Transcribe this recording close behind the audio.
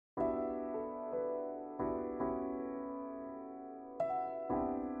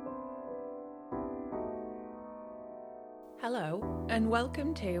Hello, and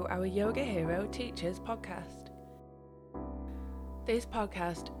welcome to our Yoga Hero Teachers podcast. This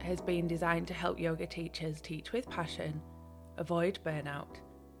podcast has been designed to help yoga teachers teach with passion, avoid burnout,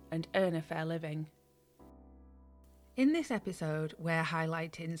 and earn a fair living. In this episode, we're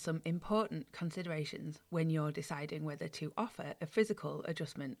highlighting some important considerations when you're deciding whether to offer a physical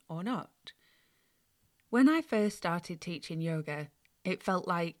adjustment or not. When I first started teaching yoga, it felt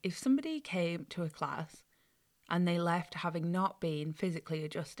like if somebody came to a class and they left having not been physically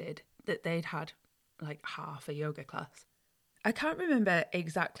adjusted, that they'd had like half a yoga class. I can't remember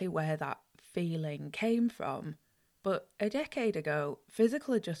exactly where that feeling came from, but a decade ago,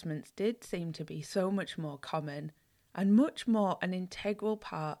 physical adjustments did seem to be so much more common and much more an integral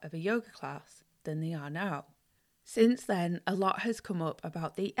part of a yoga class than they are now. Since then, a lot has come up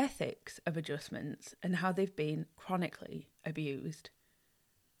about the ethics of adjustments and how they've been chronically abused.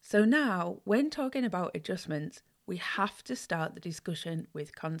 So now, when talking about adjustments, we have to start the discussion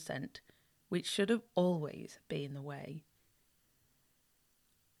with consent, which should have always been the way.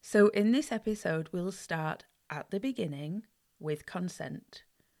 So in this episode, we'll start at the beginning with consent.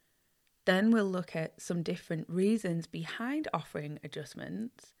 Then we'll look at some different reasons behind offering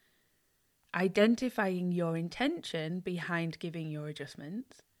adjustments, identifying your intention behind giving your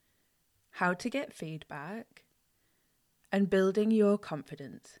adjustments, how to get feedback, and building your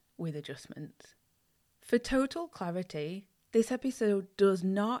confidence with adjustments. For total clarity, this episode does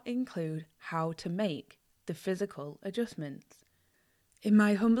not include how to make the physical adjustments. In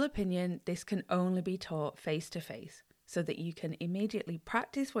my humble opinion, this can only be taught face-to-face so that you can immediately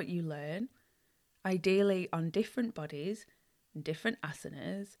practice what you learn, ideally on different bodies and different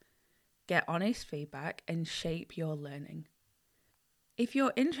asanas, get honest feedback and shape your learning. If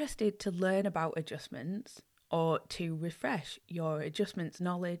you're interested to learn about adjustments, or to refresh your adjustments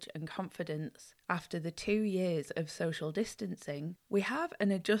knowledge and confidence after the 2 years of social distancing, we have an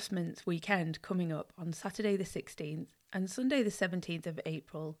adjustments weekend coming up on Saturday the 16th and Sunday the 17th of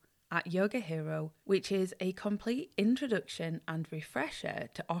April at Yoga Hero, which is a complete introduction and refresher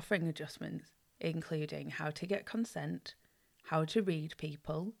to offering adjustments, including how to get consent, how to read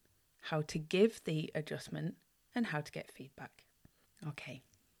people, how to give the adjustment, and how to get feedback. Okay,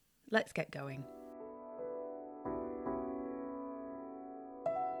 let's get going.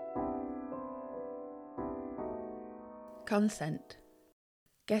 Consent.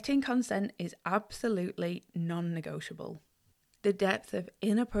 Getting consent is absolutely non-negotiable. The depth of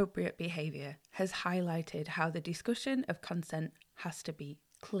inappropriate behaviour has highlighted how the discussion of consent has to be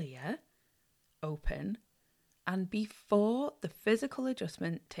clear, open, and before the physical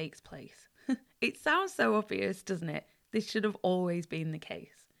adjustment takes place. It sounds so obvious, doesn't it? This should have always been the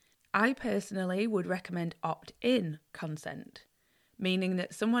case. I personally would recommend opt-in consent, meaning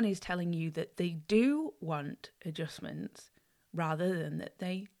that someone is telling you that they do want adjustments rather than that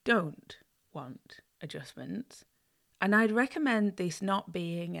they don't want adjustments. And I'd recommend this not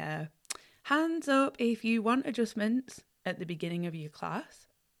being a hands up if you want adjustments at the beginning of your class.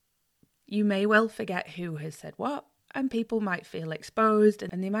 You may well forget who has said what, and people might feel exposed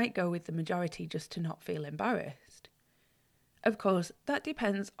and they might go with the majority just to not feel embarrassed. Of course, that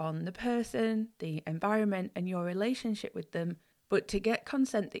depends on the person, the environment, and your relationship with them. But to get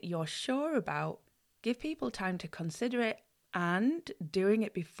consent that you're sure about, give people time to consider it, and doing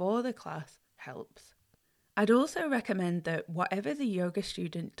it before the class helps. I'd also recommend that whatever the yoga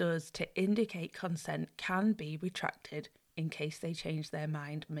student does to indicate consent can be retracted in case they change their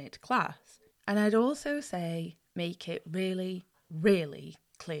mind mid-class. And I'd also say make it really, really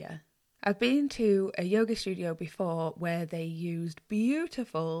clear. I've been to a yoga studio before where they used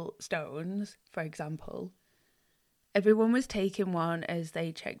beautiful stones, for example. Everyone was taking one as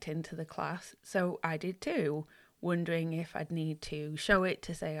they checked into the class, so I did too, wondering if I'd need to show it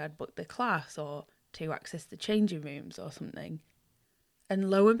to say I'd booked the class or to access the changing rooms or something. And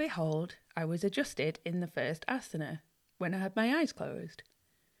lo and behold, I was adjusted in the first asana when I had my eyes closed.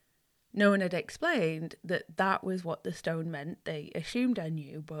 No one had explained that that was what the stone meant. They assumed I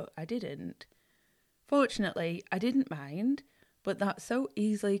knew, but I didn't. Fortunately, I didn't mind, but that so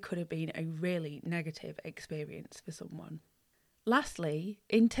easily could have been a really negative experience for someone. Lastly,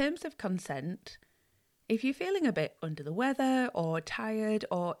 in terms of consent, if you're feeling a bit under the weather or tired,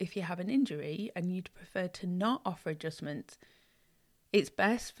 or if you have an injury and you'd prefer to not offer adjustments, it's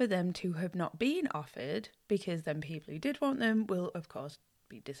best for them to have not been offered, because then people who did want them will, of course,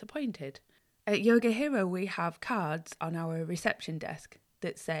 be disappointed. At Yoga Hero, we have cards on our reception desk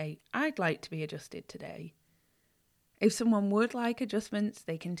that say, "I'd like to be adjusted today." If someone would like adjustments,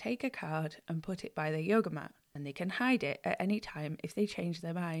 they can take a card and put it by their yoga mat, and they can hide it at any time if they change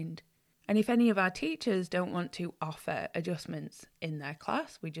their mind. And if any of our teachers don't want to offer adjustments in their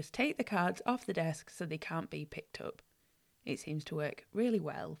class, we just take the cards off the desk so they can't be picked up. It seems to work really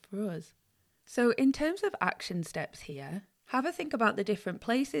well for us. So in terms of action steps here, have a think about the different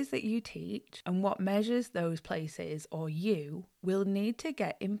places that you teach and what measures those places or you will need to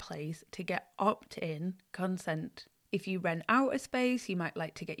get in place to get opt-in consent. If you rent out a space, you might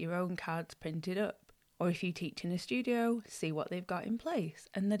like to get your own cards printed up. Or if you teach in a studio, see what they've got in place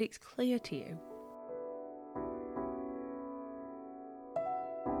and that it's clear to you.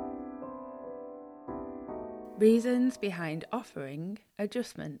 Reasons behind offering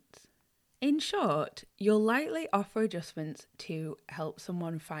adjustments. In short, you'll likely offer adjustments to help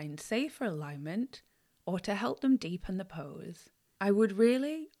someone find safer alignment or to help them deepen the pose. I would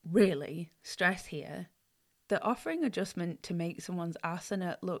really stress here that offering adjustment to make someone's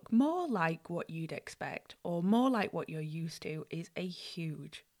asana look more like what you'd expect or more like what you're used to is a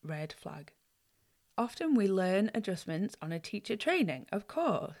huge red flag. Often we learn adjustments on a teacher training, of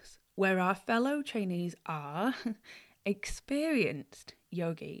course, where our fellow trainees are experienced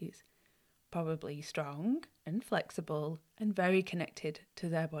yogis, probably strong and flexible and very connected to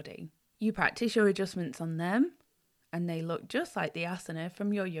their body. You practice your adjustments on them and they look just like the asana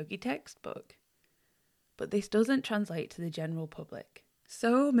from your yogi textbook. But this doesn't translate to the general public.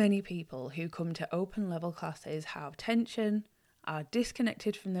 So many people who come to open level classes have tension, are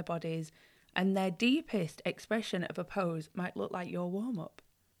disconnected from their bodies, and their deepest expression of a pose might look like your warm-up.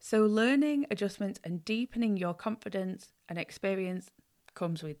 So learning adjustments and deepening your confidence and experience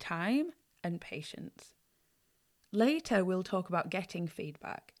comes with time and patience. Later, we'll talk about getting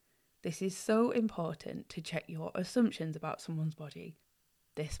feedback. This is so important to check your assumptions about someone's body.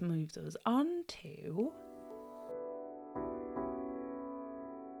 This moves us on to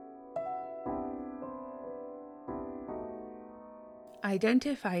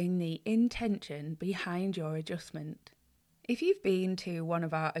identifying the intention behind your adjustment. If you've been to one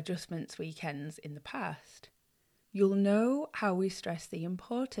of our adjustments weekends in the past, you'll know how we stress the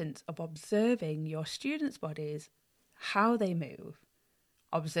importance of observing your students' bodies, how they move,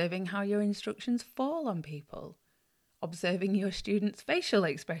 observing how your instructions fall on people, observing your students' facial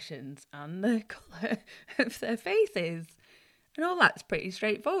expressions and the colour of their faces. And all that's pretty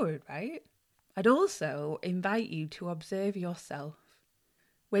straightforward, right? I'd also invite you to observe yourself.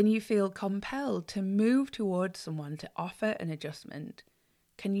 When you feel compelled to move towards someone to offer an adjustment,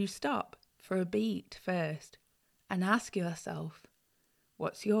 can you stop for a beat first and ask yourself,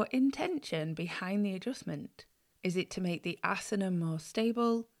 what's your intention behind the adjustment? Is it to make the asana more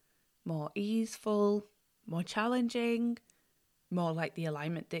stable, more easeful, more challenging, more like the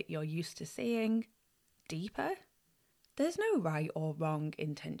alignment that you're used to seeing, deeper? There's no right or wrong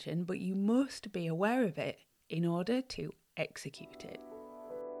intention, but you must be aware of it in order to execute it.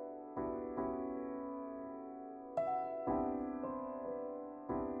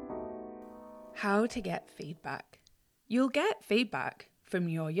 How to get feedback. You'll get feedback from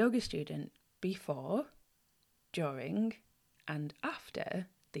your yoga student before, during, and after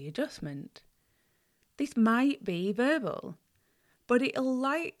the adjustment. This might be verbal, but it'll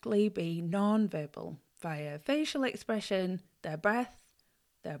likely be non-verbal via facial expression, their breath,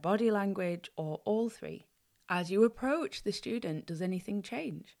 their body language, or all three. As you approach the student, does anything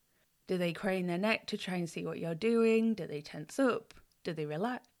change? Do they crane their neck to try and see what you're doing? Do they tense up? Do they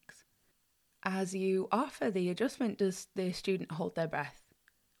relax? As you offer the adjustment, does the student hold their breath?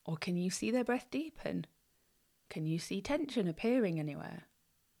 Or can you see their breath deepen? Can you see tension appearing anywhere?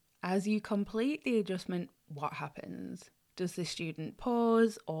 As you complete the adjustment, what happens? Does the student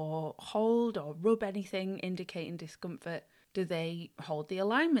pause or hold or rub anything indicating discomfort? Do they hold the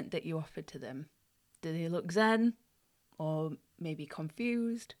alignment that you offered to them? Do they look zen or maybe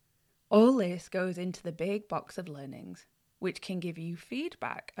confused? All this goes into the big box of learnings, which can give you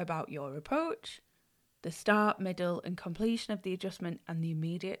feedback about your approach, the start, middle, and completion of the adjustment, and the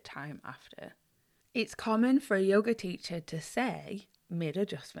immediate time after. It's common for a yoga teacher to say,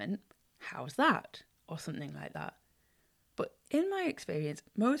 mid-adjustment, how's that? Or something like that. But in my experience,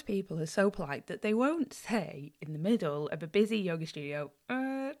 most people are so polite that they won't say in the middle of a busy yoga studio,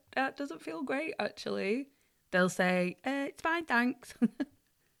 that doesn't feel great, actually. They'll say, it's fine, thanks.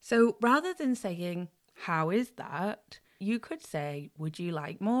 So rather than saying, how is that? You could say, would you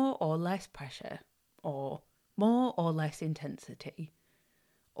like more or less pressure? Or more or less intensity?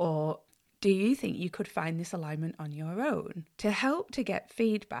 Or do you think you could find this alignment on your own? To help to get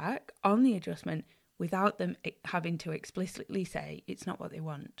feedback on the adjustment without them having to explicitly say it's not what they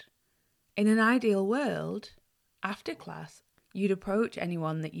want. In an ideal world, after class, you'd approach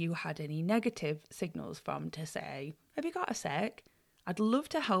anyone that you had any negative signals from to say, have you got a sec? I'd love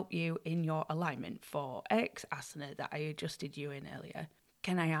to help you in your alignment for X asana that I adjusted you in earlier.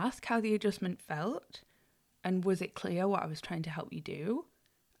 Can I ask how the adjustment felt? And was it clear what I was trying to help you do?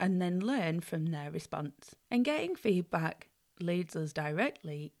 And then learn from their response. And getting feedback leads us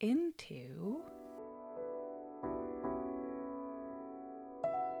directly into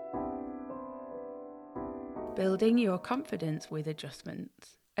building your confidence with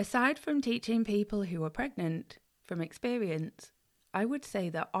adjustments. Aside from teaching people who are pregnant, from experience, I would say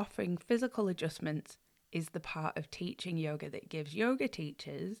that offering physical adjustments is the part of teaching yoga that gives yoga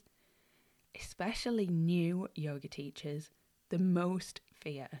teachers, especially new yoga teachers, the most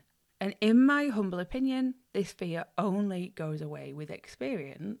fear. And in my humble opinion, this fear only goes away with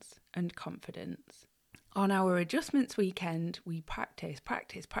experience and confidence. On our adjustments weekend, we practice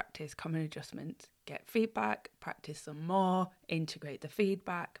common adjustments, get feedback, practice some more, integrate the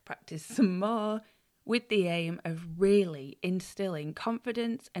feedback, practice some more, with the aim of really instilling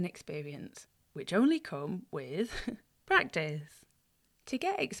confidence and experience, which only come with practice. To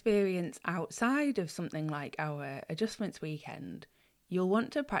get experience outside of something like our adjustments weekend, you'll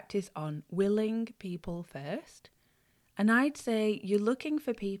want to practice on willing people first. And I'd say you're looking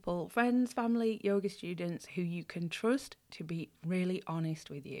for people, friends, family, yoga students who you can trust to be really honest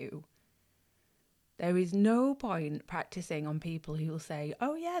with you. There is no point practicing on people who will say,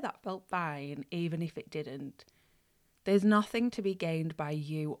 oh yeah, that felt fine, even if it didn't. There's nothing to be gained by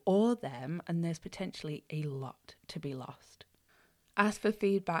you or them, and there's potentially a lot to be lost. Ask for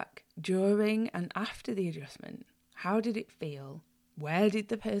feedback during and after the adjustment. How did it feel? Where did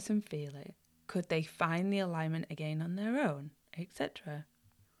the person feel it? Could they find the alignment again on their own, etc.?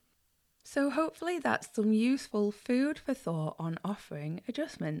 So hopefully that's some useful food for thought on offering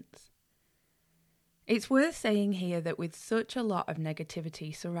adjustments. It's worth saying here that with such a lot of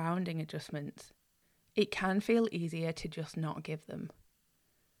negativity surrounding adjustments, it can feel easier to just not give them.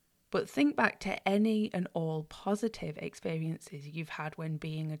 But think back to any and all positive experiences you've had when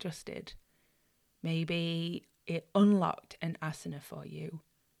being adjusted. Maybe it unlocked an asana for you.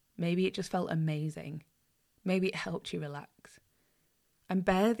 Maybe it just felt amazing. Maybe it helped you relax. And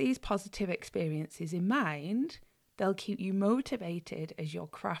bear these positive experiences in mind. They'll keep you motivated as you're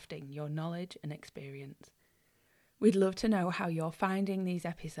crafting your knowledge and experience. We'd love to know how you're finding these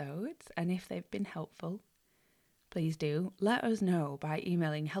episodes and if they've been helpful. Please do let us know by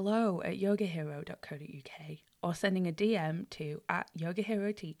emailing hello@yogahero.co.uk or sending a DM to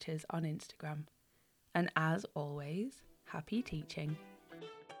 @YogaHeroTeachers on Instagram. And as always, happy teaching.